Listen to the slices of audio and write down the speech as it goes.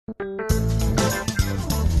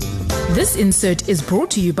This insert is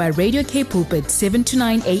brought to you by Radio K Pulpit 7 to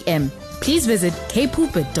 9 a.m. Please visit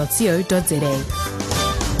kpulpit.co.za.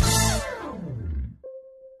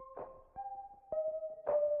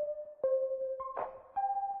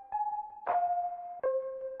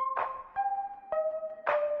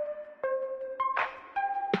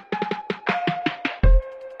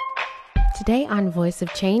 Today on Voice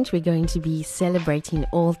of Change, we're going to be celebrating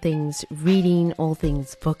all things reading, all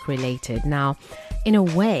things book related. Now, in a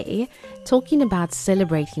way, talking about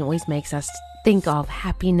celebrating always makes us think of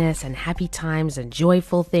happiness and happy times and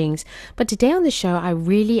joyful things. But today on the show, I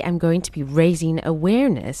really am going to be raising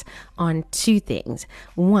awareness on two things.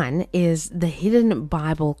 One is the hidden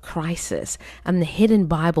Bible crisis and the hidden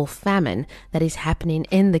Bible famine that is happening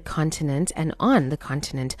in the continent and on the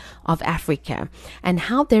continent of Africa, and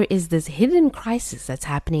how there is this hidden crisis that's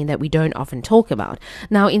happening that we don't often talk about.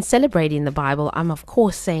 Now, in celebrating the Bible, I'm of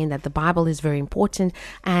course saying that the Bible is very important.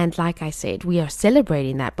 And like I said, we are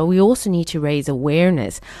celebrating that, but we also need to raise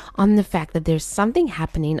awareness on the fact that there's something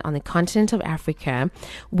happening on the continent of Africa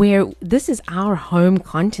where this is our home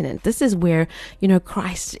continent. This is where,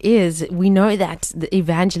 Christ is. We know that the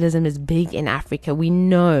evangelism is big in Africa. We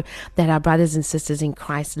know that our brothers and sisters in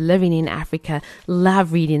Christ living in Africa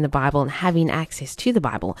love reading the Bible and having access to the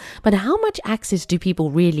Bible. But how much access do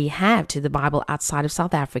people really have to the Bible outside of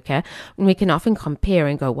South Africa? And we can often compare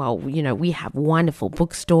and go, well, we have wonderful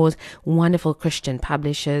bookstores, wonderful Christian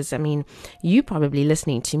publishers. I mean, you probably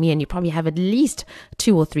listening to me and you probably have at least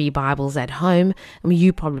 2 or 3 Bibles at home. I mean,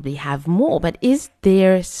 you probably have more, but is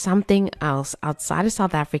there something else outside of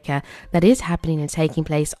South Africa that is happening and taking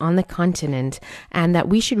place on the continent and that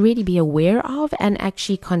we should really be aware of and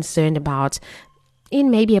actually concerned about, in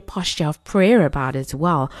maybe a posture of prayer about as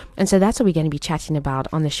well? And so that's what we're going to be chatting about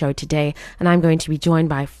on the show today. And I'm going to be joined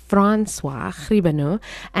by Francois Griebenow,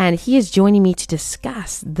 and he is joining me to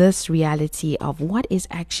discuss this reality of what is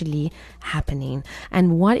actually happening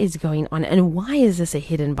and what is going on and why is this a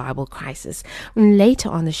hidden Bible crisis. And later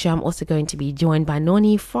on the show, I'm also going to be joined by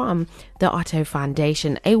Noni from the Otto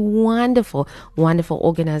Foundation, a wonderful, wonderful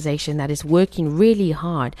organization that is working really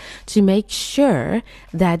hard to make sure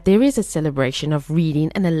that there is a celebration of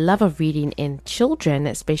reading and a love of reading in children,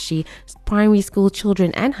 especially primary school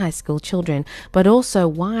children and high school children, but also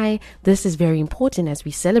why this is very important as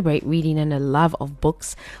we celebrate reading and a love of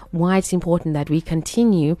books, why it's important that we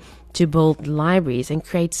continue to build libraries and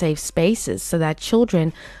create safe spaces so that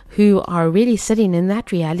children who are really sitting in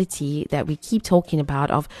that reality that we keep talking about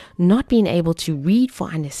of not being able to read for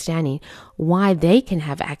understanding, why they can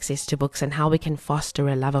have access to books and how we can foster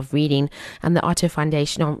a love of reading. And the Otto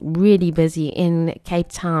Foundation are really busy in Cape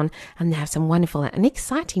Town, and they have some wonderful and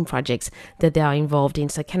exciting projects that they are involved in.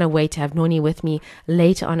 So I cannot wait to have Noni with me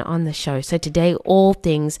later on the show. So today, all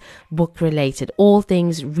things book related, all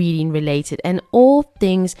things reading related, and all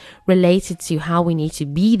things related to how we need to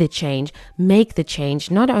be the change, make the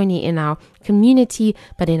change, not only in our community,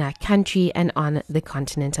 but in our country and on the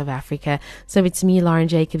continent of Africa. So it's me, Lauren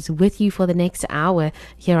Jacobs, with you for the next hour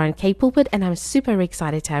here on K Pulpit, and I'm super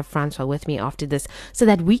excited to have Francois with me after this so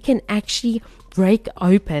that we can actually break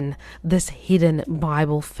open this hidden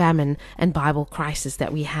Bible famine and Bible crisis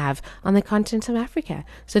that we have on the continent of Africa.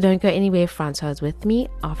 So don't go anywhere. Francois is with me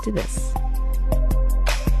after this.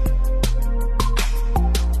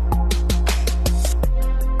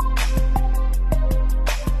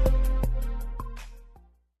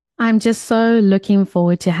 I'm just so looking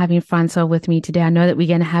forward to having Francois with me today. I know that we're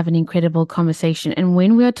going to have an incredible conversation. And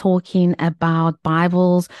when we're talking about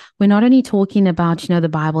Bibles, we're not only talking about, the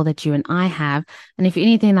Bible that you and I have. And if you're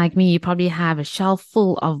anything like me, you probably have a shelf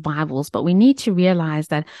full of Bibles. But we need to realize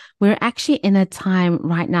that we're actually in a time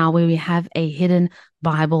right now where we have a hidden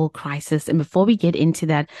Bible crisis. And before we get into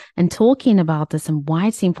that and talking about this and why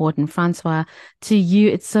it's important, Francois, to you,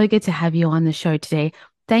 it's so good to have you on the show today.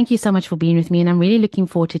 Thank you so much for being with me, and I'm really looking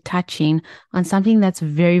forward to touching on something that's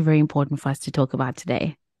very, very important for us to talk about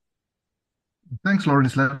today. Thanks, Lauren.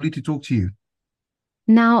 It's lovely to talk to you.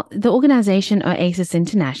 Now, the organization Oasis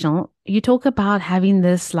International, you talk about having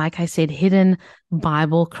this, like I said, hidden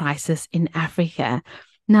Bible crisis in Africa.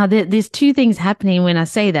 Now, there's two things happening when I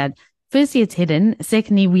say that. Firstly, it's hidden.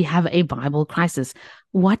 Secondly, we have a Bible crisis.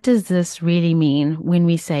 What does this really mean when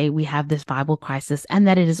we say we have this Bible crisis and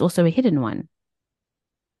that it is also a hidden one?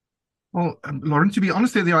 Well, Lauren, to be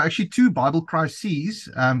honest, there are actually 2 Bible crises,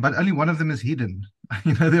 but only one of them is hidden.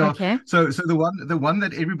 There are. Okay. So the one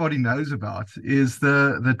that everybody knows about is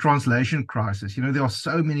the translation crisis. There are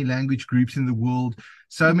so many language groups in the world,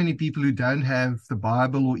 so many people who don't have the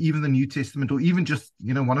Bible or even the New Testament or even just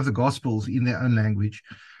one of the Gospels in their own language.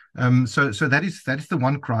 So that is the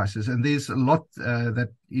one crisis, and there's a lot that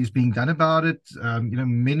is being done about it.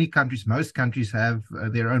 Many countries, most countries have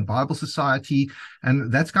their own Bible Society,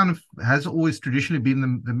 and that's kind of has always traditionally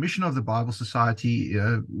been the mission of the Bible Society.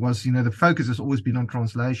 Was the focus has always been on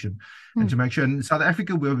translation and to make sure. In South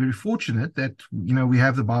Africa, we're very fortunate that we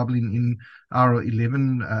have the Bible in our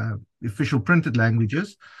 11 official printed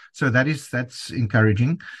languages. So that's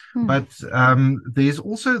encouraging. But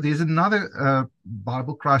there's another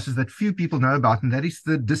Bible crisis that few people know about, and that is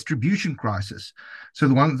the distribution crisis. So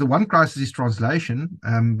the one crisis is translation,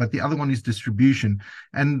 but the other one is distribution.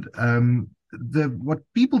 And what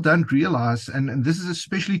people don't realize, and this is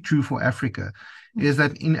especially true for Africa, is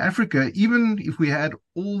that in Africa, even if we had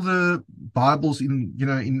all the Bibles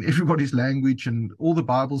in everybody's language and all the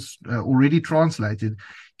Bibles already translated,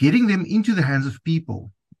 getting them into the hands of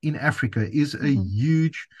people in Africa is a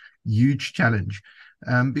huge, huge challenge,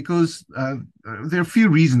 because there are a few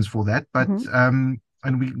reasons for that, but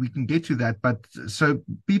and we can get to that. But so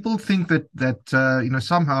people think that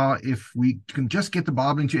somehow if we can just get the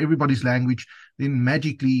Bible into everybody's language, then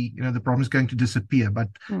magically the problem is going to disappear. But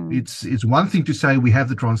it's one thing to say we have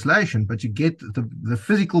the translation, but to get the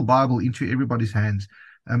physical Bible into everybody's hands,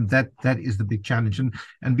 that is the big challenge, and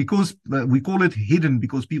because we call it hidden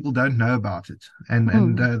because people don't know about it,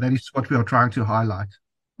 and that is what we are trying to highlight.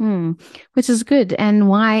 Which is good, and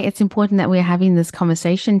why it's important that we're having this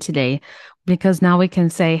conversation today, because now we can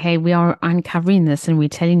say, hey, we are uncovering this and we're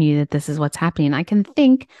telling you that this is what's happening. I can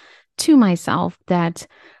think to myself that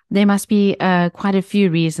there must be quite a few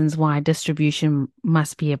reasons why distribution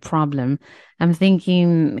must be a problem. I'm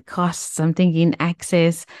thinking costs, I'm thinking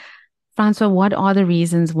access. Francois, what are the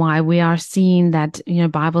reasons why we are seeing that,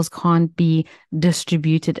 Bibles can't be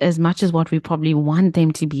distributed as much as what we probably want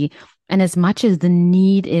them to be, and as much as the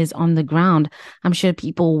need is on the ground? I'm sure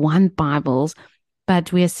people want Bibles,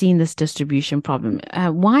 but we are seeing this distribution problem.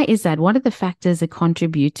 Why is that? What are the factors that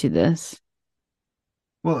contribute to this?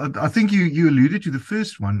 Well, I think you alluded to the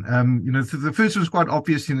first one. So the first one is quite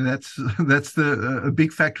obvious. That's a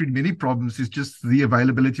big factor in many problems, is just the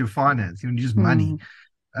availability of finance, just money.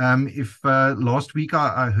 If last week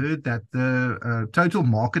I heard that the total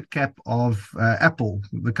market cap of Apple,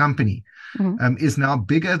 the company, is now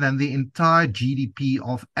bigger than the entire GDP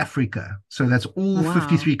of Africa. So that's all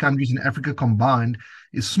 53 countries in Africa combined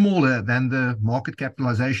is smaller than the market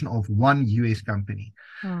capitalization of one US company.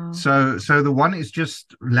 Wow. So the one is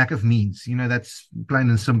just lack of means. That's plain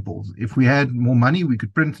and simple. If we had more money, we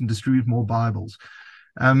could print and distribute more Bibles.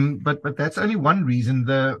 But that's only one reason.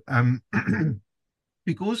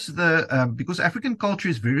 Because African culture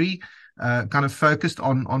is very kind of focused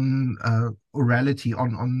on orality,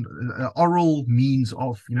 on oral means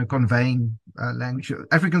of conveying language.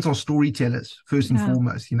 Africans are storytellers first and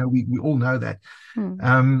foremost. We all know that.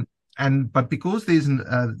 But because there's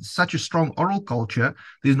such a strong oral culture,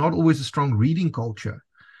 there's not always a strong reading culture.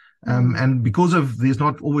 And because there's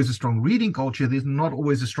not always a strong reading culture, there's not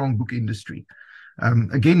always a strong book industry.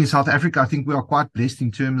 Again, in South Africa, I think we are quite blessed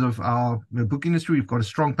in terms of our book industry. We've got a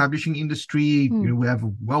strong publishing industry. We have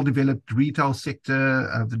a well-developed retail sector.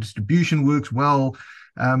 The distribution works well.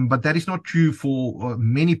 But that is not true for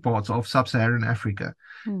many parts of sub-Saharan Africa.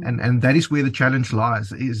 And that is where the challenge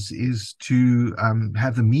lies, is to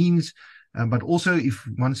have the means, but also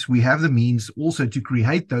once we have the means, also to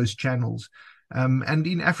create those channels. And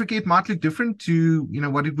in Africa, it might look different to,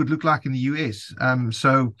 what it would look like in the US. Our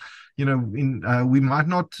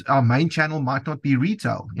main channel might not be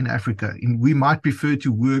retail in Africa. We might prefer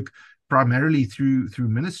to work primarily through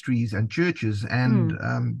ministries and churches and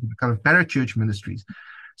kind of parachurch ministries.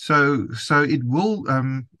 So it will,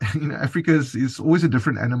 Africa is always a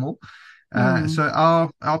different animal. So our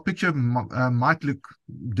picture might look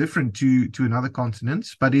different to another continent,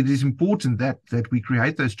 but it is important that we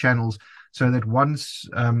create those channels so that once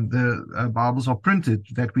the Bibles are printed,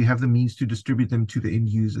 that we have the means to distribute them to the end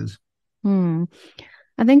users. I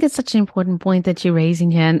think it's such an important point that you're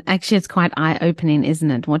raising here, and actually, it's quite eye-opening,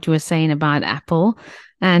 isn't it? What you were saying about Apple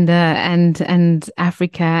and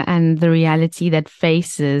Africa, and the reality that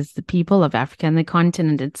faces the people of Africa and the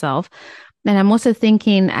continent itself. And I'm also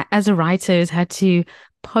thinking, as a writer who's had to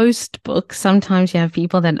post books, sometimes you have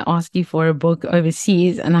people that ask you for a book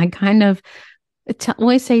overseas, and I kind of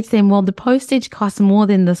always say to them, well, the postage costs more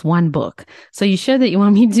than this one book. So you sure that you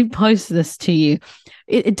want me to post this to you?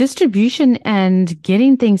 Distribution and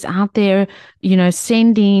getting things out there,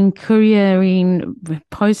 sending, couriering,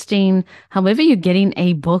 posting, however you're getting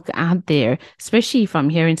a book out there, especially from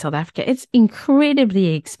here in South Africa, it's incredibly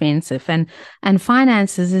expensive, and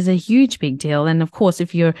finances is a huge big deal. And of course,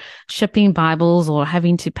 if you're shipping Bibles or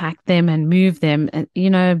having to pack them and move them,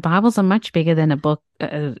 Bibles are much bigger than a book,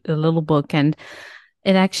 a little book. And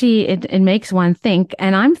it makes one think.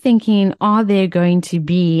 And I'm thinking, are there going to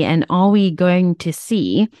be, and are we going to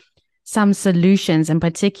see some solutions, and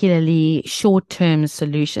particularly short-term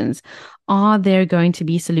solutions? Are there going to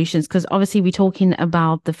be solutions? Because obviously we're talking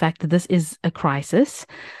about the fact that this is a crisis.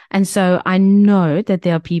 And so I know that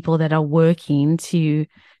there are people that are working to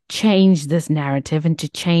change this narrative and to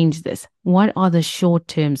change this. What are the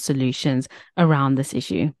short-term solutions around this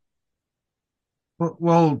issue?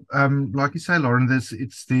 Like you say, Lauren,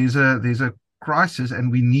 there's a crisis,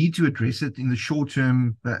 and we need to address it in the short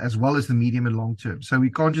term as well as the medium and long term. So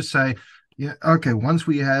we can't just say, yeah, okay, once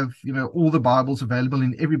we have all the Bibles available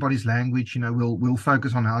in everybody's language, we'll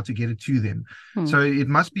focus on how to get it to them. So it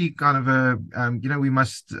must be kind of we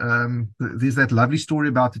must. There's that lovely story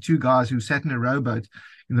about the two guys who sat in a rowboat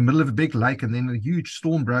in the middle of a big lake, and then a huge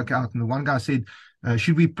storm broke out, and the one guy said,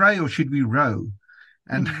 "Should we pray or should we row?"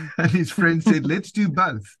 And his friend said, "Let's do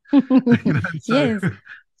both." So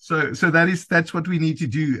Yes. so that's what we need to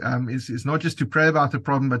do. Is not just to pray about the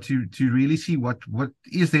problem, but to really see what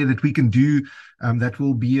is there that we can do that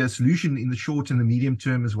will be a solution in the short and the medium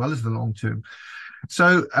term as well as the long term.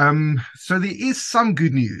 So there is some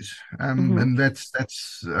good news, and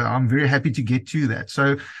that's I'm very happy to get to that.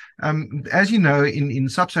 So, as you know, in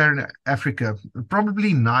sub-Saharan Africa,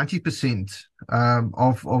 probably 90%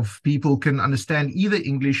 of people can understand either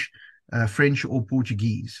English, French, or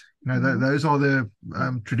Portuguese. Those are the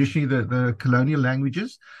traditionally the colonial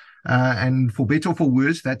languages, and for better or for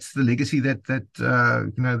worse, that's the legacy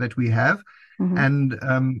that we have. And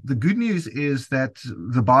the good news is that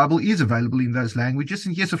the Bible is available in those languages.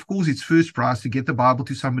 And yes, of course, it's first prize to get the Bible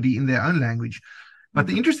to somebody in their own language. But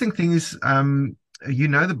the interesting thing is,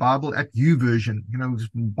 the Bible app YouVersion, is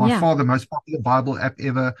by far the most popular Bible app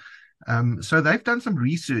ever. So they've done some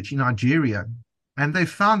research in Nigeria, and they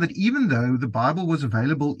found that even though the Bible was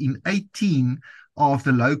available in 18 of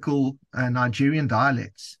the local Nigerian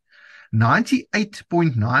dialects,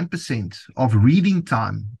 98.9% of reading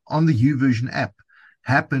time on the YouVersion app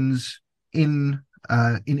happens in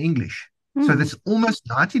English. So that's almost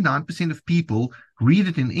 99% of people read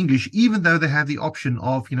it in English, even though they have the option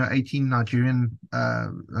of 18 Nigerian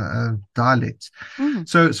dialects.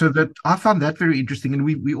 So that I found that very interesting, and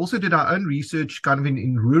we also did our own research, kind of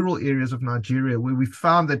in rural areas of Nigeria, where we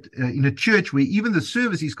found that in a church where even the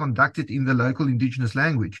service is conducted in the local indigenous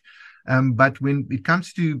language. But when it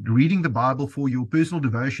comes to reading the Bible for your personal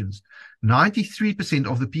devotions, 93%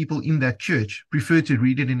 of the people in that church prefer to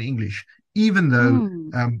read it in English, even though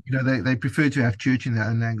they prefer to have church in their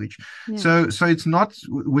own language. So it's not,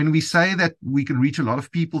 when we say that we can reach a lot of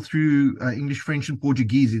people through English, French, and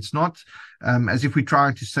Portuguese, it's not as if we're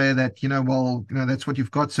trying to say that that's what you've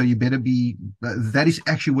got, so you better be. That is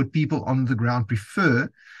actually what people on the ground prefer.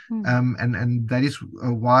 And that is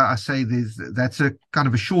why I say that's a kind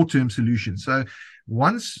of a short-term solution. So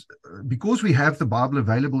because we have the Bible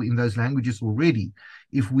available in those languages already,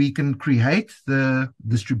 if we can create the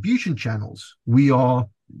distribution channels, we are,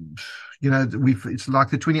 it's like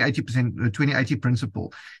the 20-80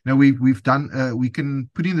 principle. We've done, we can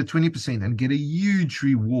put in the 20% and get a huge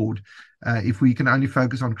reward if we can only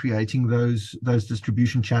focus on creating those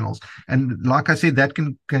distribution channels. And like I said, that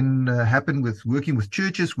can happen with working with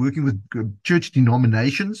churches, working with church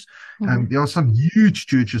denominations. There are some huge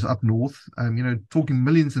churches up north, talking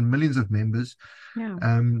millions and millions of members.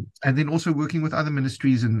 And then also working with other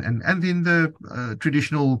ministries and then the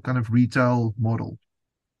traditional kind of retail model.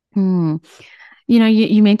 You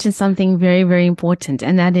mentioned something very, very important,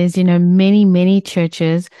 and that is, many, many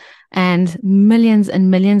churches and millions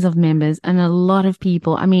of members and a lot of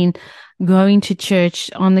people. I mean, going to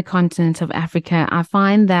church on the continent of Africa, I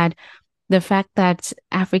find that the fact that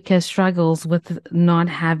Africa struggles with not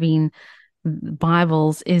having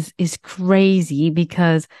Bibles is crazy,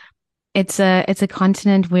 because it's a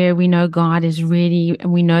continent where we know God is really,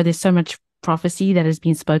 and we know there's so much prophecy that has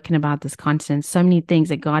been spoken about this continent, so many things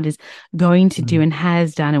that God is going to do and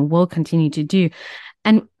has done and will continue to do.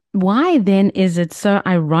 And why then is it so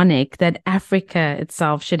ironic that Africa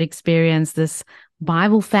itself should experience this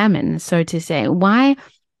Bible famine, so to say? Why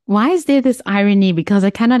is there this irony? Because I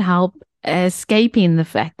cannot help escaping the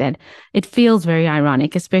fact that it feels very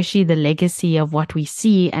ironic, especially the legacy of what we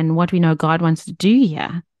see and what we know God wants to do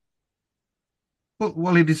here.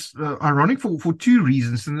 Well, it is ironic for two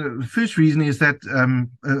reasons. And the first reason is that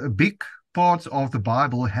a big part of the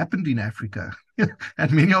Bible happened in Africa.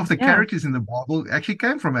 And many of the characters in the Bible actually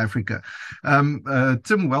came from Africa.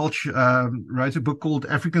 Tim Welch wrote a book called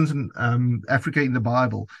Africans and Africa in the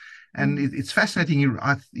Bible. And it's fascinating.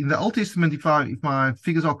 In the Old Testament, if my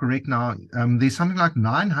figures are correct now, there's something like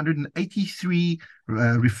 983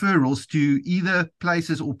 referrals to either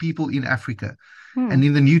places or people in Africa. And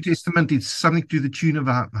in the New Testament, it's something to the tune of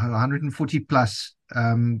 140 plus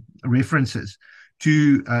references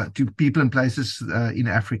to people and places in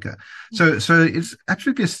Africa. So it's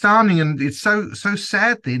absolutely astounding, and it's so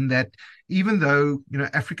sad then that even though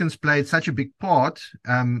Africans played such a big part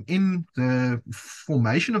in the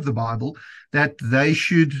formation of the Bible, that they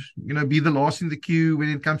should be the last in the queue when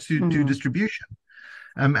it comes to distribution.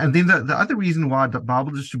 And then the other reason why the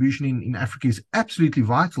Bible distribution in Africa is absolutely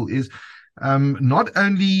vital is not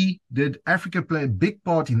only did Africa play a big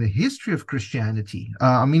part in the history of Christianity.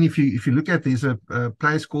 I mean, if you look at, there's a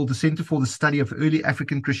place called the Center for the Study of Early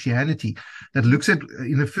African Christianity that looks at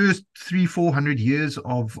in the first 300-400 years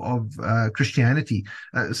of Christianity.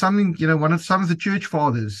 Some of the church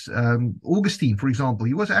fathers, Augustine, for example,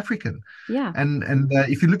 he was African. Yeah. And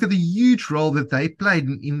if you look at the huge role that they played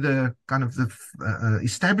in the kind of the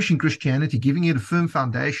establishing Christianity, giving it a firm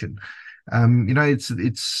foundation.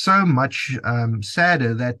 It's so much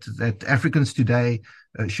sadder that Africans today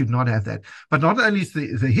should not have that. But not only is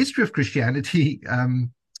the history of Christianity,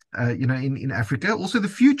 in Africa, also the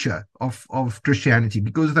future of Christianity,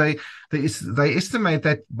 because they estimate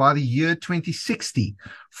that by the year 2060,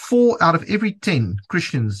 4 out of every 10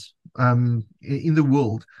 Christians in the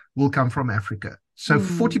world will come from Africa. So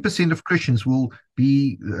 40% of Christians will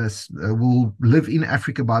live in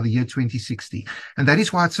Africa by the year 2060. And that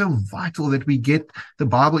is why it's so vital that we get the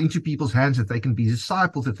Bible into people's hands, that they can be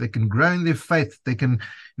disciples, that they can grow in their faith. They can,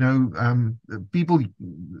 people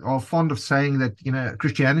are fond of saying that,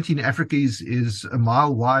 Christianity in Africa is a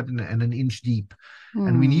mile wide and an inch deep.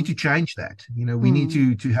 And we need to change that. We need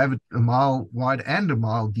to have it a mile wide and a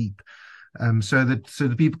mile deep. So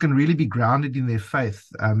that people can really be grounded in their faith,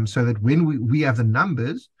 so that when we have the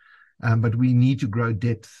numbers, but we need to grow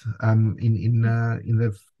depth in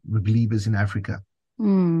the believers in Africa.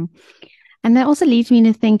 And that also leads me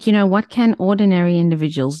to think, what can ordinary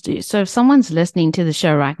individuals do? So if someone's listening to the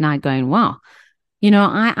show right now going, wow,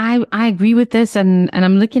 I agree with this, and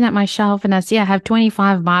I'm looking at my shelf and I see I have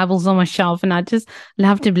 25 Bibles on my shelf and I just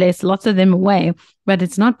love to bless lots of them away, but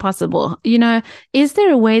it's not possible. Is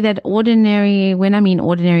there a way that ordinary, when I mean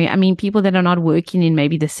ordinary, I mean people that are not working in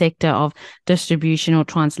maybe the sector of distribution or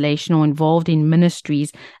translation or involved in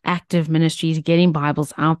ministries, active ministries, getting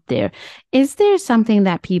Bibles out there. Is there something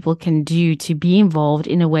that people can do to be involved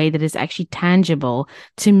in a way that is actually tangible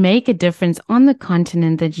to make a difference on the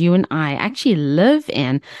continent that you and I actually live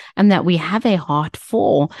in and that we have a heart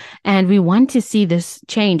for, and we want to see this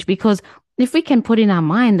change? Because if we can put in our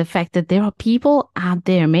mind the fact that there are people out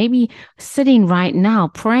there maybe sitting right now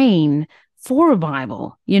praying for a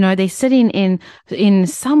Bible, they're sitting in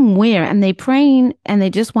somewhere and they're praying and they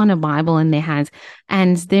just want a Bible in their hands.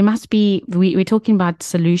 And there must be, we're talking about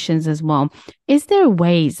solutions as well. Is there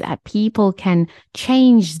ways that people can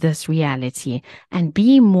change this reality and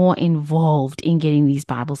be more involved in getting these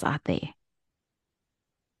Bibles out there?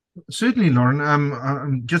 Certainly,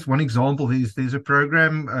 Lauren. Just one example, there's a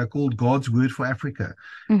program called God's Word for Africa,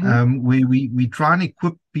 where we try and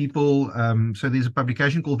equip people. So there's a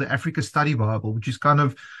publication called the Africa Study Bible, which is kind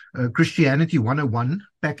of Christianity 101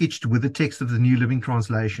 packaged with the text of the New Living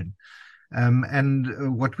Translation.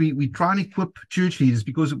 And what we try and equip church leaders,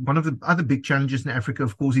 because one of the other big challenges in Africa,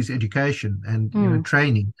 of course, is education and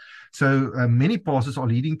training. So many pastors are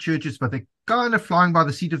leading churches, but they're kind of flying by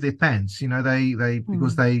the seat of their pants.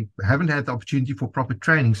 Because they haven't had the opportunity for proper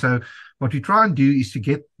training. So what we try and do is to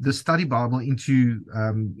get the study Bible into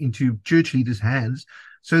church leaders' hands,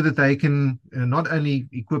 so that they can not only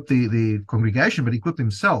equip the congregation, but equip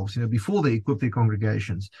themselves, before they equip their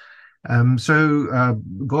congregations. So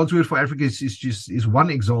God's Word for Africa is one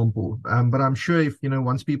example, but I'm sure if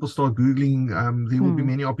once people start Googling, there will be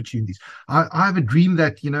many opportunities. I have a dream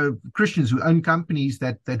that Christians who own companies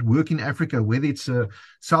that work in Africa, whether it's a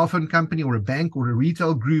cell phone company or a bank or a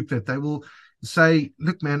retail group, that they will say,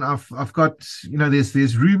 look, man, I've got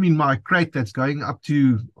there's room in my crate that's going up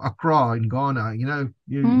to Accra in Ghana. Do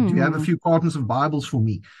you have a few cartons of Bibles for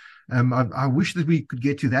me? I wish that we could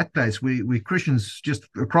get to that place where Christians just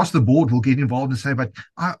across the board will get involved and say, but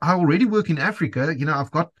I already work in Africa.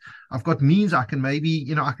 I've got means. I can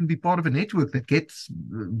maybe, I can be part of a network that gets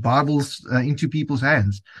Bibles into people's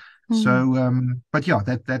hands. So, but yeah,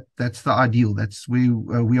 that's the ideal. That's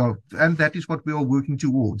where we are. And that is what we are working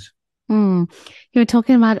towards. You were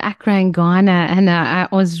talking about Accra and Ghana, and I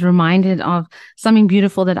was reminded of something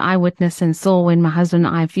beautiful that I witnessed and saw when my husband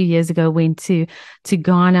and I a few years ago went to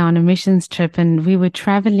Ghana on a missions trip, and we were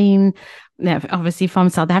traveling obviously from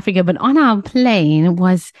South Africa, but on our plane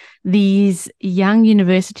was these young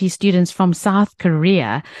university students from South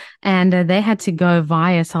Korea, and they had to go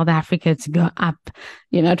via South Africa to go up.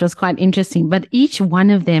 It was quite interesting, but each one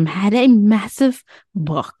of them had a massive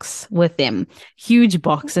box with them, huge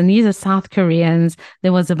box. And these are South Koreans.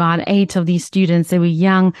 There was about 8 of these students. They were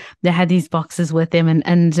young. They had these boxes with them,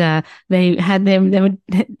 and they had them.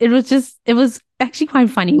 It was actually quite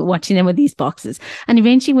funny watching them with these boxes. And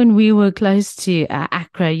eventually when we were close to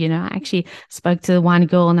Accra, I actually spoke to one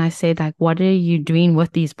girl and I said, like, what are you doing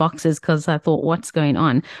with these boxes? Because I thought, what's going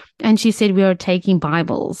on? And she said, we are taking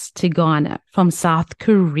Bibles to Ghana from South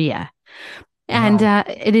Korea. And Wow.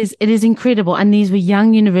 it is incredible. And these were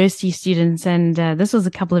young university students. And this was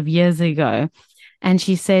a couple of years ago. And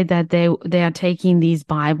she said that they are taking these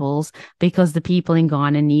Bibles because the people in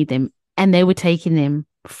Ghana need them. And they were taking them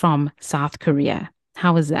from South Korea.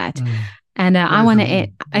 How was that? And That I is want to,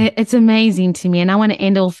 amazing. it's amazing to me. And I want to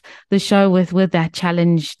end off the show with that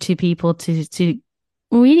challenge to people to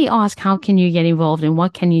really ask, how can you get involved and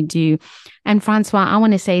what can you do? And Francois, I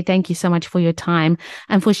want to say thank you so much for your time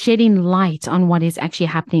and for shedding light on what is actually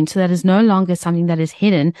happening, so that is no longer something that is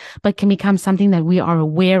hidden, but can become something that we are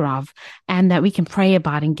aware of and that we can pray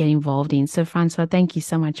about and get involved in. So Francois, thank you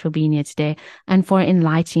so much for being here today and for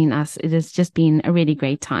enlightening us. It has just been a really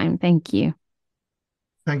great time. Thank you.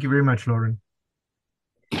 Thank you very much, Lauren.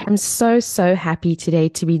 I'm so happy today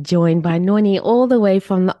to be joined by Noni all the way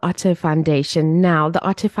from the Otto Foundation. Now, the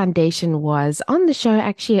Otto Foundation was on the show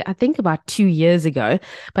actually, I think about 2 years ago,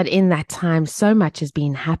 but in that time, so much has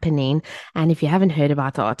been happening. And if you haven't heard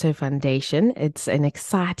about the Otto Foundation, it's an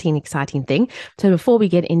exciting thing. So before we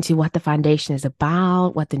get into what the foundation is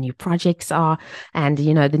about, what the new projects are, and,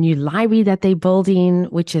 the new library that they're building,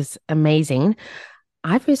 which is amazing,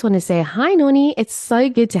 I first want to say, hi, Noni. It's so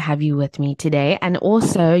good to have you with me today. And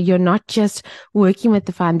also, you're not just working with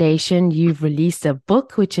the foundation, you've released a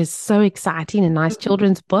book, which is so exciting, a nice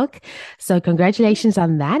children's book. So, congratulations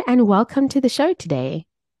on that. And welcome to the show today.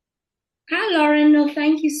 Hi, Lauren. No,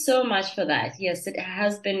 thank you so much for that. Yes, it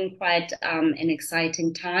has been quite an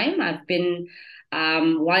exciting time. I've been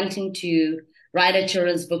wanting to write a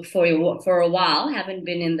children's book for a while. Haven't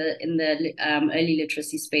been in the early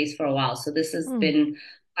literacy space for a while, so this has been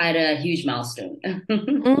quite a huge milestone.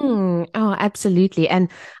 Oh, absolutely. And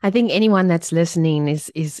I think anyone that's listening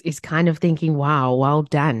is kind of thinking, wow, well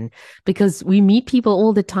done. Because we meet people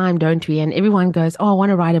all the time, don't we? And everyone goes, oh, I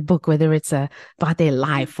want to write a book, whether it's about their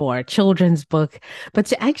life or a children's book. But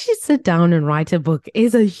to actually sit down and write a book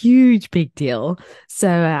is a huge, big deal. So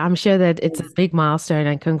I'm sure that it's a big milestone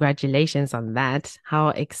and congratulations on that. How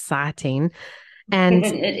exciting. And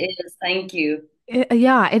It is. Thank you.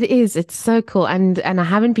 yeah, it is. It's so cool. And I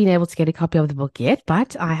haven't been able to get a copy of the book yet,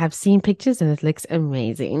 but I have seen pictures and it looks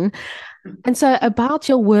amazing. And so about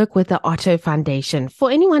your work with the Otto Foundation,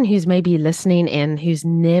 for anyone who's maybe listening in who's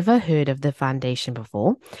never heard of the foundation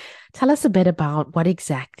before, tell us a bit about what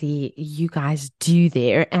exactly you guys do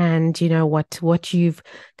there and what you've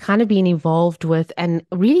kind of been involved with and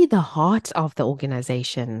really the heart of the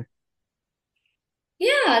organization.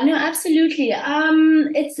 Yeah, no, absolutely.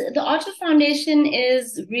 It's the Otto Foundation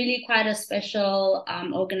is really quite a special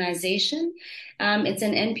organization. It's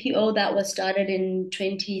an NPO that was started in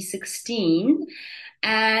 2016,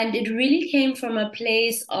 and it really came from a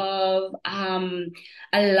place of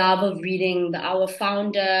a love of reading. Our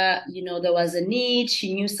founder, there was a need.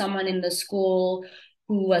 She knew someone in the school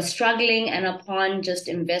who was struggling, and upon just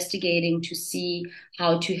investigating to see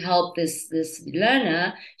how to help this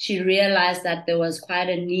learner, she realized that there was quite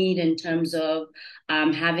a need in terms of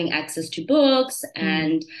having access to books,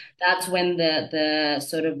 and that's when the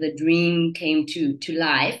sort of the dream came to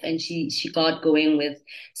life, and she got going with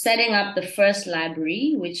setting up the first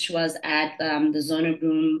library, which was at the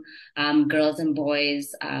Zonnerbloem Girls and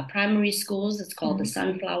Boys Primary Schools. It's called the Mm.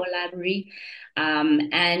 Sunflower Library.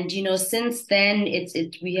 And since then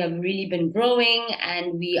we have really been growing,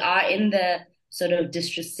 and we are in the sort of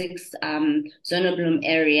District 6 Zonnerbloem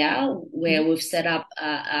area, where we've set up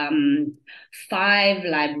 5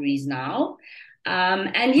 libraries now.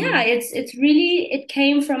 And yeah, it's really, it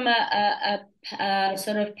came from a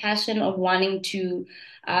sort of passion of wanting to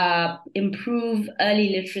improve early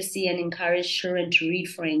literacy and encourage children to read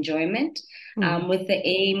for enjoyment, with the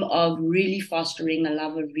aim of really fostering a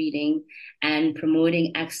love of reading and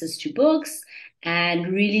promoting access to books, and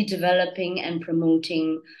really developing and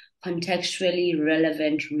promoting contextually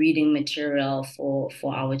relevant reading material for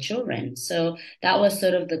our children. So that was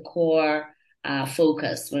sort of the core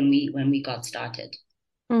focus when we got started.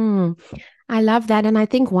 Mm. I love that. And I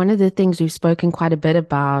think one of the things we've spoken quite a bit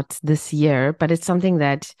about this year, but it's something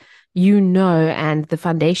that and the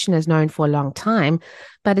foundation has known for a long time,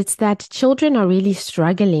 but it's that children are really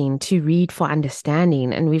struggling to read for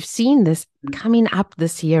understanding. And we've seen this coming up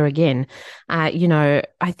this year again. I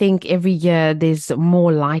think every year there's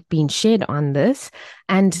more light being shed on this.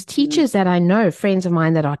 And teachers that I know, friends of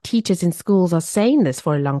mine that are teachers in schools, are saying this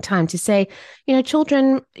for a long time to say,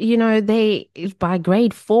 children, they by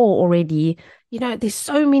grade 4 already, there's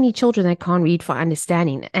so many children that can't read for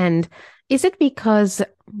understanding. And is it because,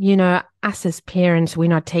 us as parents, we're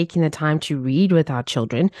not taking the time to read with our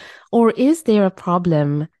children? Or is there a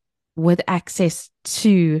problem with access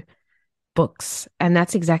to books? And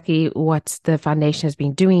that's exactly what the foundation has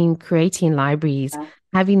been doing, creating libraries,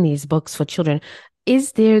 having these books for children.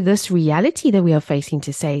 Is there this reality that we are facing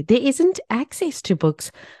to say there isn't access to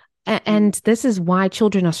books? And this is why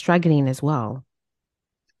children are struggling as well.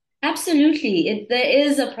 Absolutely. There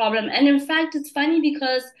is a problem. And in fact, it's funny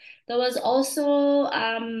because there was also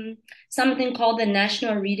something called the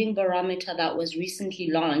National Reading Barometer that was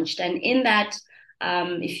recently launched. And in that,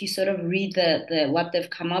 if you sort of read the what they've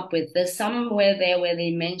come up with, there's somewhere there where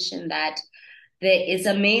they mention that it's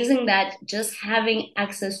amazing that just having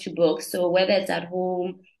access to books, so whether it's at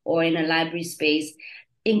home or in a library space,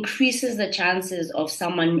 increases the chances of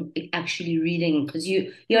someone actually reading, because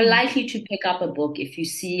you're likely to pick up a book if you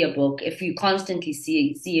see a book. If you constantly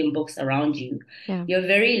seeing books around you, Yeah. you're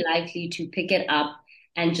very likely to pick it up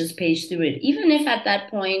and just page through it, even if at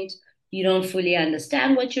that point you don't fully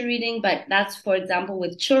understand what you're reading. But that's, for example,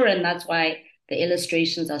 with children, that's why the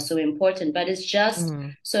illustrations are so important. But it's just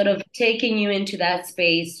sort of taking you into that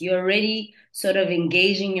space. You're already sort of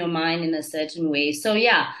engaging your mind in a certain way. So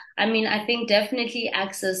yeah, I mean, I think definitely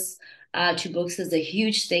access to books is a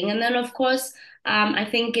huge thing. And then, of course, I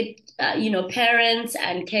think parents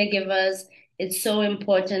and caregivers, it's so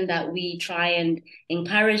important that we try and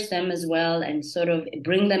encourage them as well and sort of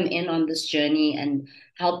bring them in on this journey and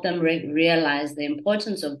help them realize the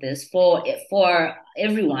importance of this for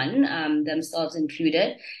everyone, themselves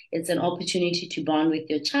included. It's an opportunity to bond with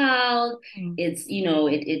your child. It's,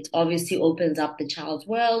 it obviously opens up the child's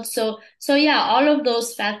world. So yeah, all of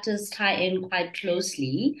those factors tie in quite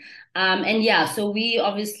closely. And yeah, so we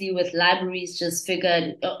obviously with libraries just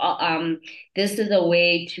figured this is a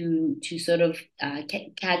way to sort of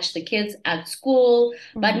catch the kids at school,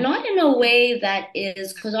 but not in a way that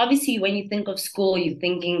is, because obviously when you think of school, you're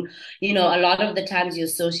thinking, a lot of the times you're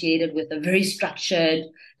associated with a very structured,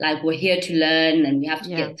 like we're here to learn and we have to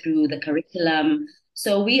get through the curriculum.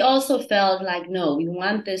 So we also felt like, no, we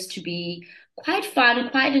want this to be quite fun,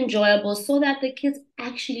 quite enjoyable, so that the kids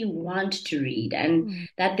actually want to read and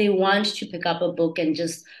that they want to pick up a book and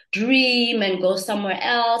just dream and go somewhere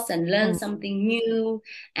else and learn something new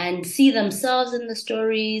and see themselves in the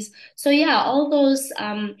stories. So yeah, all those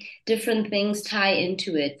different things tie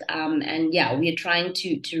into it. And yeah, we're trying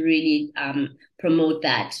to really promote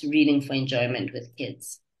that reading for enjoyment with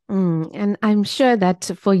kids. And I'm sure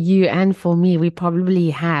that for you and for me, we probably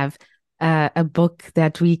have a book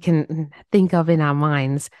that we can think of in our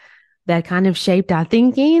minds that kind of shaped our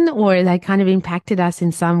thinking or that kind of impacted us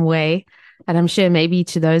in some way. And I'm sure maybe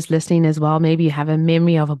to those listening as well, maybe you have a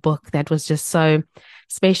memory of a book that was just so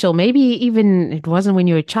special. Maybe even it wasn't when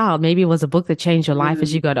you were a child. Maybe it was a book that changed your life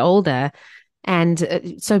as you got older.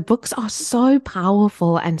 And so books are so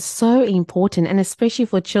powerful and so important, and especially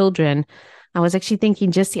for children. I was actually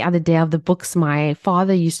thinking just the other day of the books my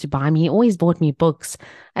father used to buy me. He always bought me books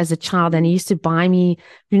as a child, and he used to buy me,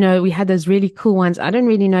 we had those really cool ones. I don't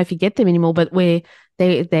really know if you get them anymore, but where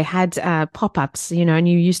they had pop-ups, and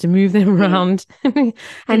you used to move them around. And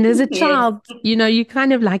as a child, you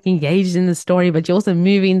kind of like engaged in the story, but you're also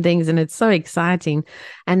moving things, and it's so exciting.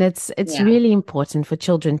 And it's really important for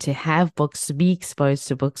children to have books, to be exposed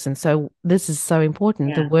to books. And so this is so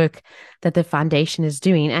important, the work that the foundation is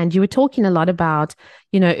doing. And you were talking a lot about,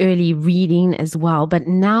 early reading as well, but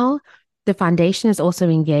now the foundation is also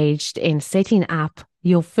engaged in setting up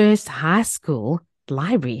your first high school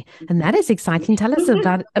library, and that is exciting. Tell us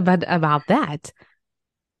about that.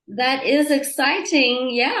 That is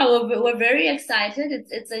exciting. Yeah, we're very excited.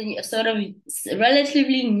 It's a sort of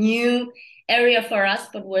relatively new area for us,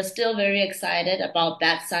 but we're still very excited about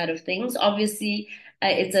that side of things. Obviously,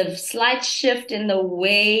 it's a slight shift in the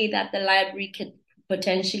way that the library could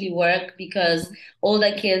potentially work because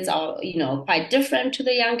older kids are, quite different to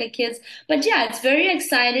the younger kids. But yeah, it's very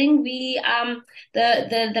exciting. We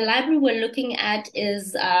the library we're looking at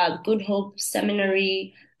is Good Hope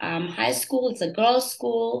Seminary high school. It's a girls'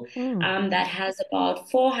 school that has about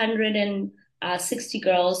 460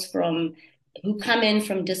 girls from who come in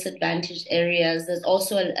from disadvantaged areas. There's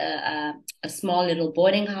also a small little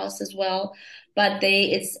boarding house as well, but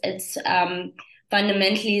it's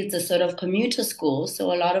fundamentally it's a sort of commuter school.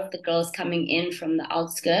 So a lot of the girls coming in from the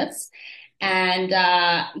outskirts. And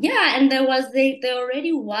yeah, and there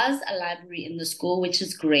already was a library in the school, which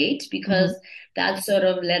is great because that sort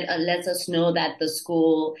of lets us know that the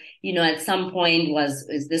school, at some point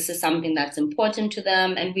this is something that's important to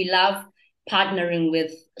them, and we love partnering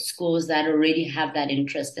with schools that already have that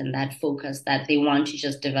interest and that focus that they want to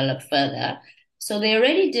just develop further. So they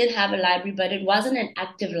already did have a library, but it wasn't an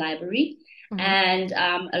active library. Mm-hmm.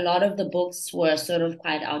 And a lot of the books were sort of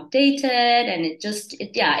quite outdated, and it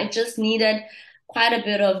just needed quite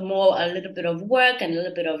a little bit of work and a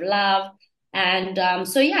little bit of love. And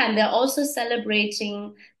so yeah, and they're also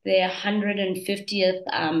celebrating their 150th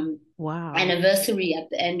Wow. anniversary at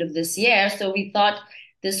the end of this year. So we thought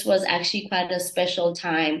this was actually quite a special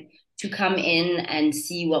time to come in and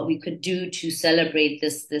see what we could do to celebrate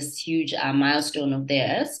this huge milestone of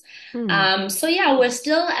theirs. Mm. So yeah, we're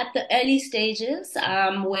still at the early stages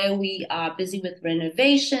where we are busy with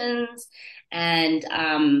renovations and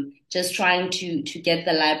just trying to get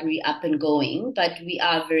the library up and going. But we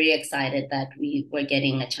are very excited that we were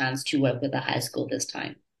getting a chance to work with the high school this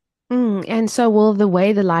time. And so will the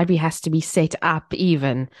way the library has to be set up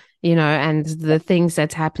even, and the things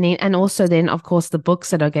that's happening, and also then, of course, the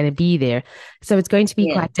books that are going to be there. So it's going to be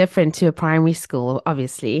Yeah. quite different to a primary school,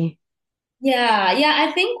 obviously. Yeah, yeah,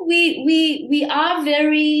 I think we are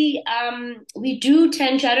very we do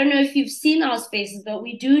tend to, I don't know if you've seen our spaces, but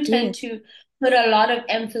we do tend Yes. to put a lot of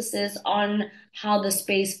emphasis on how the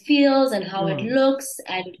space feels and how it Mm. looks,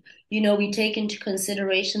 and we take into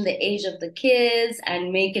consideration the age of the kids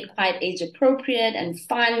and make it quite age appropriate and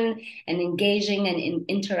fun and engaging and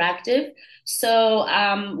interactive. So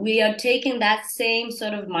we are taking that same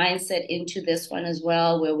sort of mindset into this one as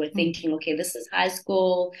well, where we're thinking, okay, this is high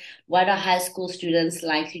school. What are high school students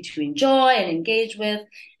likely to enjoy and engage with?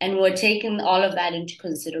 And we're taking all of that into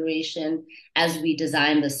consideration as we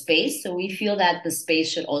design the space. So we feel that the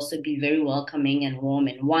space should also be very welcoming and warm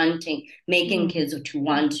and making Mm. kids to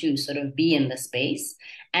want to sort of be in the space.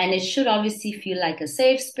 And it should obviously feel like a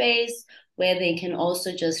safe space where they can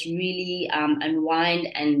also just really unwind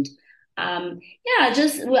and yeah,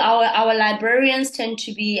 just our librarians tend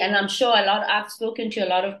to be, and I'm sure I've spoken to a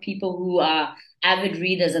lot of people who are avid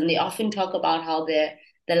readers, and they often talk about how the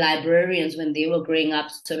librarians when they were growing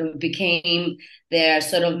up sort of became their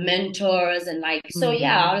sort of mentors, and like so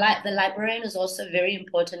yeah, Mhm. the librarian is also a very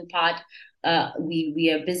important part.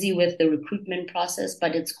 We are busy with the recruitment process,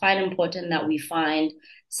 but it's quite important that we find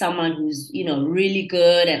someone who's really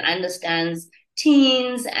good and understands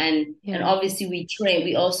teens, and Yeah. obviously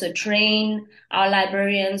we also train our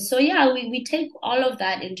librarians. So yeah, we take all of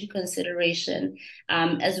that into consideration,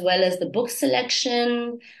 as well as the book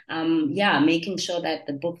selection. Yeah, making sure that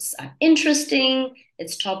the books are interesting.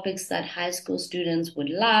 It's topics that high school students would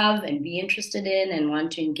love and be interested in and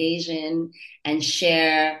want to engage in and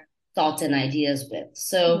share thoughts and ideas with.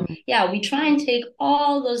 So Mm. yeah, we try and take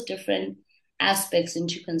all those different aspects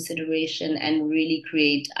into consideration and really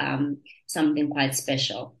create something quite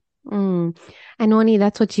special. Mm. And Wani,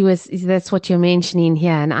 that's what you're mentioning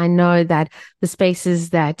here. And I know that the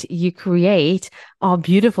spaces that you create are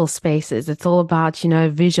beautiful spaces. It's all about,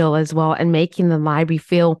 visual as well and making the library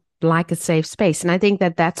feel like a safe space. And I think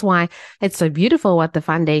that that's why it's so beautiful what the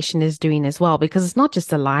foundation is doing as well, because it's not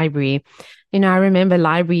just a library. I remember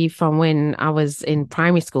library from when I was in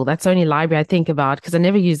primary school. That's the only library I think about because I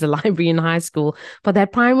never used the library in high school. But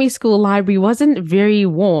that primary school library wasn't very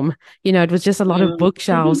warm. It was just a lot of Mm.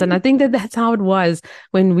 bookshelves. And I think that that's how it was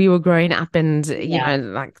when we were growing up. And, Yeah.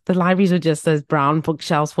 like the libraries were just those brown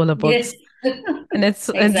bookshelves full of Yes. books. And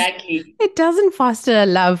Exactly. it doesn't foster a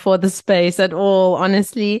love for the space at all,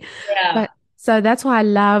 honestly. Yeah. But so that's why I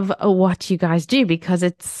love what you guys do because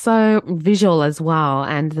it's so visual as well.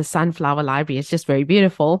 And the Sunflower Library is just very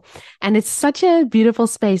beautiful. And it's such a beautiful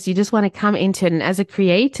space. You just want to come into it. And as a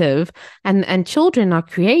creative, and children are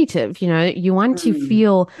creative, you want to Mm.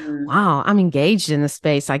 feel, Mm. wow, I'm engaged in the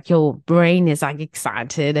space. Like your brain is like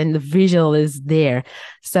excited and the visual is there.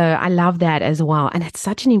 So I love that as well. And it's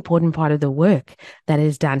such an important part of the work that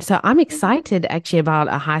is done. So I'm excited actually about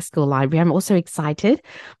a high school library. I'm also excited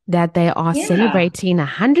that they are Yeah. celebrating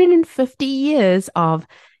 150 years of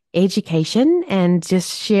education and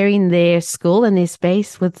just sharing their school and their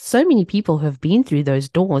space with so many people who have been through those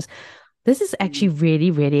doors. This is actually Mm.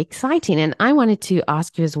 really, really exciting. And I wanted to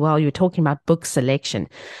ask you as well, you were talking about book selection.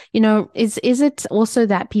 Is it also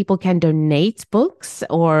that people can donate books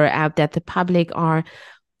or that the public are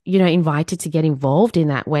invited to get involved in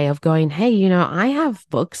that way of going, hey, I have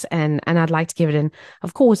books and I'd like to give it in.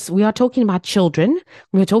 Of course, we are talking about children.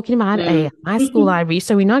 We're talking about a high school library.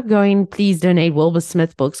 So we're not going, please donate Wilbur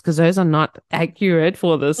Smith books, because those are not accurate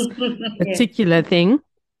for this particular thing.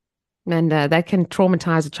 And that can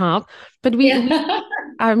traumatize a child. But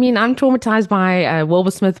I'm traumatized by a Wilbur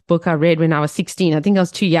Smith book I read when I was 16. I think I was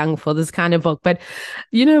too young for this kind of book. But,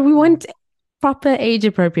 we want proper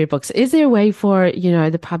age-appropriate books. Is there a way for,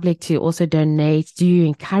 the public to also donate? Do you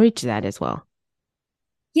encourage that as well?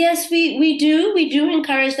 Yes, we do. We do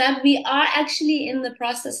encourage that. We are actually in the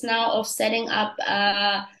process now of setting up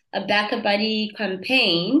a Back a Buddy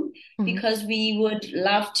campaign, because we would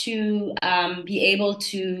love to be able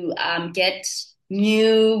to get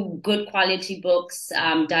new, good quality books,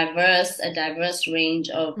 a diverse range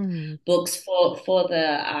of books for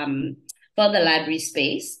the library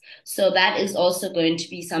space. So that is also going to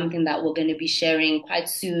be something that we're going to be sharing quite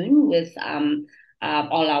soon with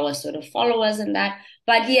all our sort of followers and that.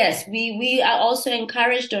 But yes, we are also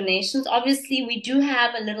encourage donations. Obviously, we do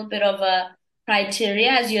have a little bit of a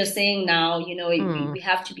criteria, as you're saying now. We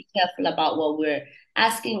have to be careful about what we're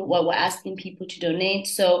asking people to donate.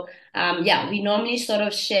 So we normally sort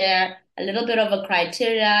of share a little bit of a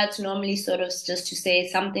criteria. It's normally sort of just to say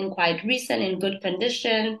something quite recent, in good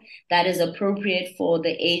condition, that is appropriate for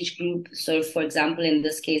the age group. So, for example, in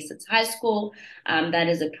this case, it's high school, that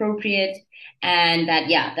is appropriate, and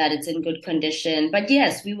that it's in good condition. But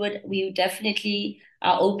yes, we definitely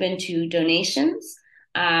are open to donations.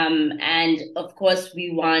 And of course,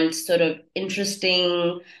 we want sort of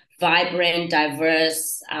interesting, vibrant,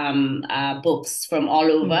 diverse books from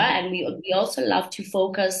all over. And we also love to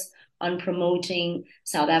focus on promoting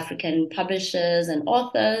South African publishers and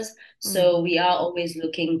authors. So we are always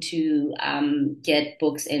looking to get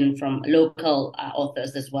books in from local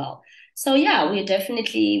authors as well. So we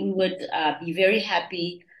would be very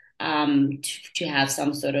happy to have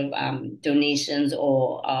some sort of donations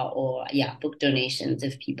or book donations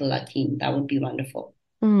if people are keen. That would be wonderful.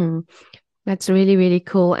 That's really, really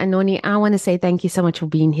cool. And Noni, I want to say thank you so much for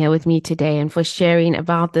being here with me today and for sharing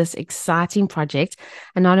about this exciting project,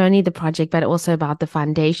 and not only the project, but also about the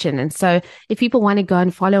foundation. And so if people want to go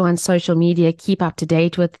and follow on social media, keep up to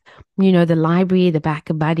date with, the library, the Back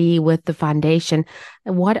a Buddy, with the foundation,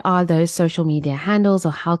 what are those social media handles,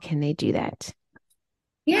 or how can they do that?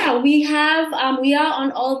 Yeah, we are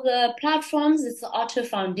on all the platforms. It's the Otto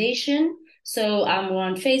Foundation. So we're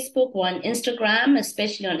on Facebook, we're on Instagram,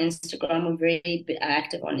 especially on Instagram. We're very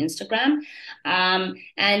active on Instagram.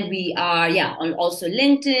 And we are, on also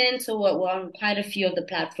LinkedIn. So we're on quite a few of the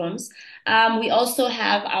platforms. We also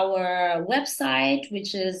have our website,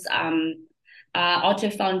 which is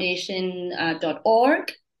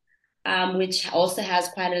ottofoundation.org. Which also has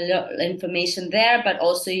quite a lot of information there, but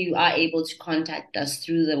also you are able to contact us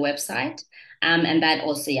through the website. And that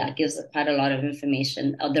also, gives quite a lot of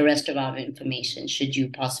information, the rest of our information, should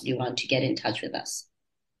you possibly want to get in touch with us.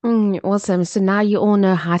 Awesome. So now you all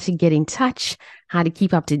know how to get in touch, how to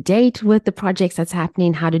keep up to date with the projects that's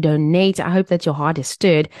happening, how to donate. I hope that your heart is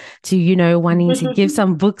stirred to, wanting to give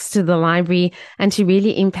some books to the library and to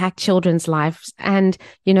really impact children's lives, and,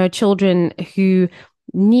 children who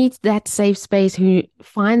need that safe space, who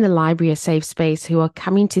find the library a safe space, who are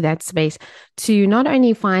coming to that space to not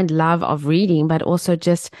only find love of reading, but also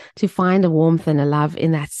just to find a warmth and a love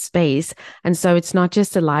in that space. And so it's not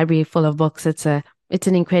just a library full of books, it's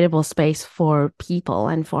an incredible space for people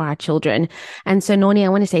and for our children. And so, Noni, I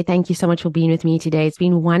want to say thank you so much for being with me today. It's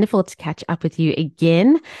been wonderful to catch up with you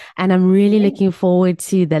again. And I'm really looking forward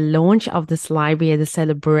to the launch of this library, the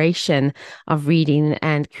celebration of reading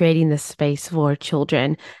and creating this space for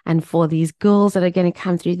children and for these girls that are going to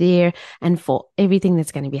come through there, and for everything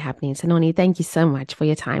that's going to be happening. So, Noni, thank you so much for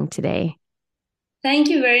your time today. Thank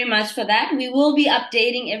you very much for that. We will be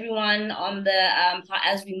updating everyone on the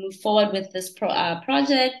as we move forward with this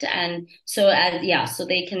project, and so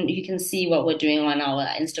you can see what we're doing on our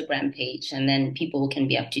Instagram page, and then people can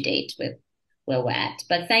be up to date with where we're at.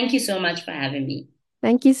 But thank you so much for having me.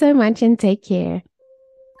 Thank you so much, and take care.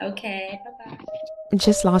 Okay, bye-bye.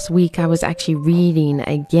 Just last week, I was actually reading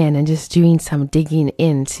again and just doing some digging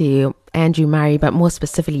into Andrew Murray, but more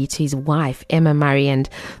specifically to his wife, Emma Murray, and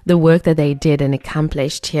the work that they did and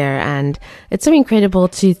accomplished here. And it's so incredible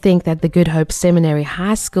to think that the Good Hope Seminary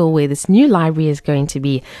High School, where this new library is going to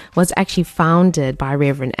be, was actually founded by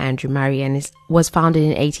Reverend Andrew Murray, and was founded in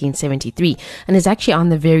 1873, and is actually on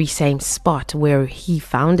the very same spot where he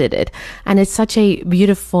founded it. And it's such a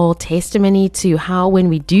beautiful testimony to how, when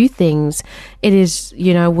we do things, it is,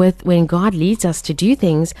 when God leads us to do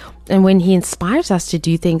things, and when he inspires us to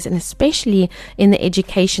do things, and especially in the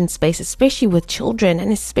education space, especially with children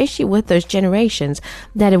and especially with those generations,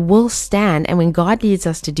 that it will stand. And when God leads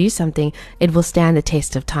us to do something, it will stand the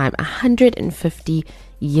test of time. 150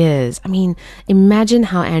 years. I mean, imagine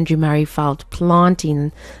how Andrew Murray felt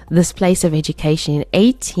planting this place of education in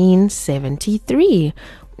 1873.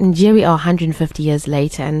 And here we are 150 years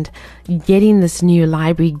later, and getting this new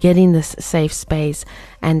library, getting this safe space,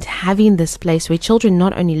 and having this place where children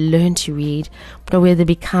not only learn to read, but where they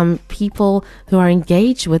become people who are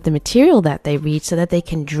engaged with the material that they read, so that they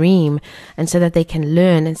can dream, and so that they can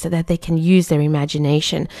learn, and so that they can use their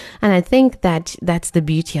imagination. And I think that that's the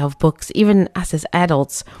beauty of books. Even us as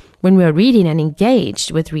adults, when we are reading and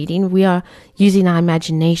engaged with reading, we are using our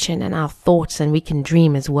imagination and our thoughts, and we can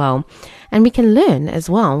dream as well. And we can learn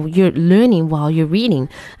as well. You're learning while you're reading,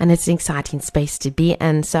 and it's an exciting space to be.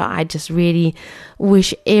 And so I just really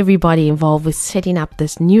wish everybody involved with setting up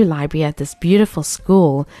this new library at this beautiful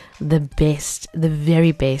school the best, the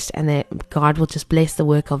very best, and that God will just bless the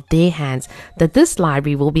work of their hands, that this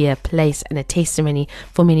library will be a place and a testimony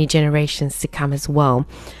for many generations to come as well.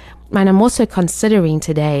 And I'm also considering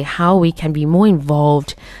today how we can be more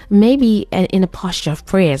involved, maybe in a posture of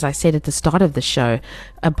prayer, as I said at the start of the show,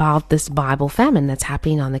 about this Bible famine that's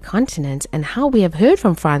happening on the continent, and how we have heard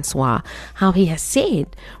from Francois, how he has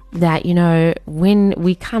said that, when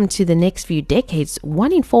we come to the next few decades,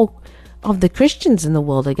 1 in 4 of the Christians in the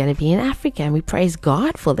world are going to be in Africa, and we praise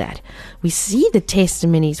God for that. We see the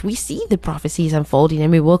testimonies, we see the prophecies unfolding,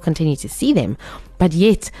 and we will continue to see them. But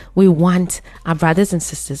yet, we want our brothers and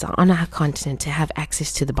sisters on our continent to have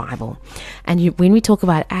access to the Bible. And when we talk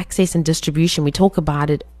about access and distribution, we talk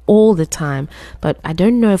about it all the time, but I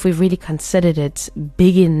don't know if we've really considered it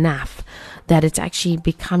big enough that it's actually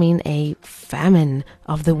becoming a famine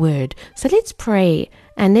of the word. So let's pray,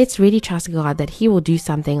 and let's really trust God that He will do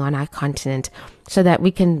something on our continent, so that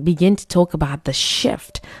we can begin to talk about the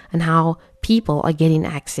shift and how people are getting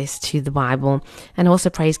access to the Bible. And also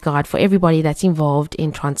praise God for everybody that's involved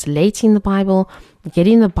in translating the Bible,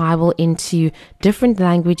 getting the Bible into different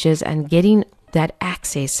languages, and getting that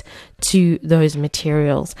access to those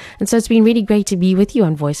materials. And so it's been really great to be with you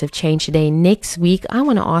on Voice of Change today. Next week, I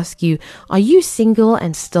want to ask you, are you single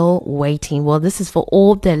and still waiting? Well, this is for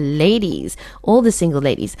all the ladies, all the single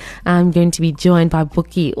ladies. I'm going to be joined by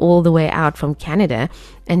Bookie all the way out from Canada.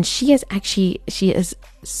 And she is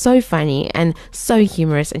so funny and so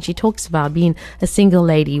humorous, and she talks about being a single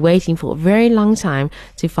lady waiting for a very long time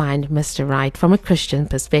to find Mr. Right from a Christian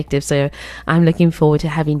perspective. So I'm looking forward to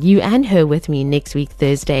having you and her with me next week,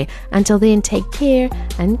 Thursday. Until then, take care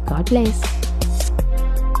and God bless.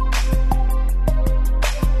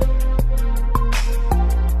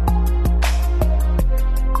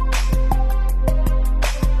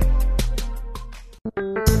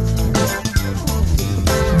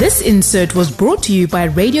 This insert was brought to you by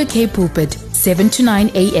Radio K Pulpit, 7 to 9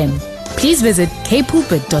 a.m. Please visit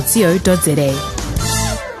kpulpit.co.za.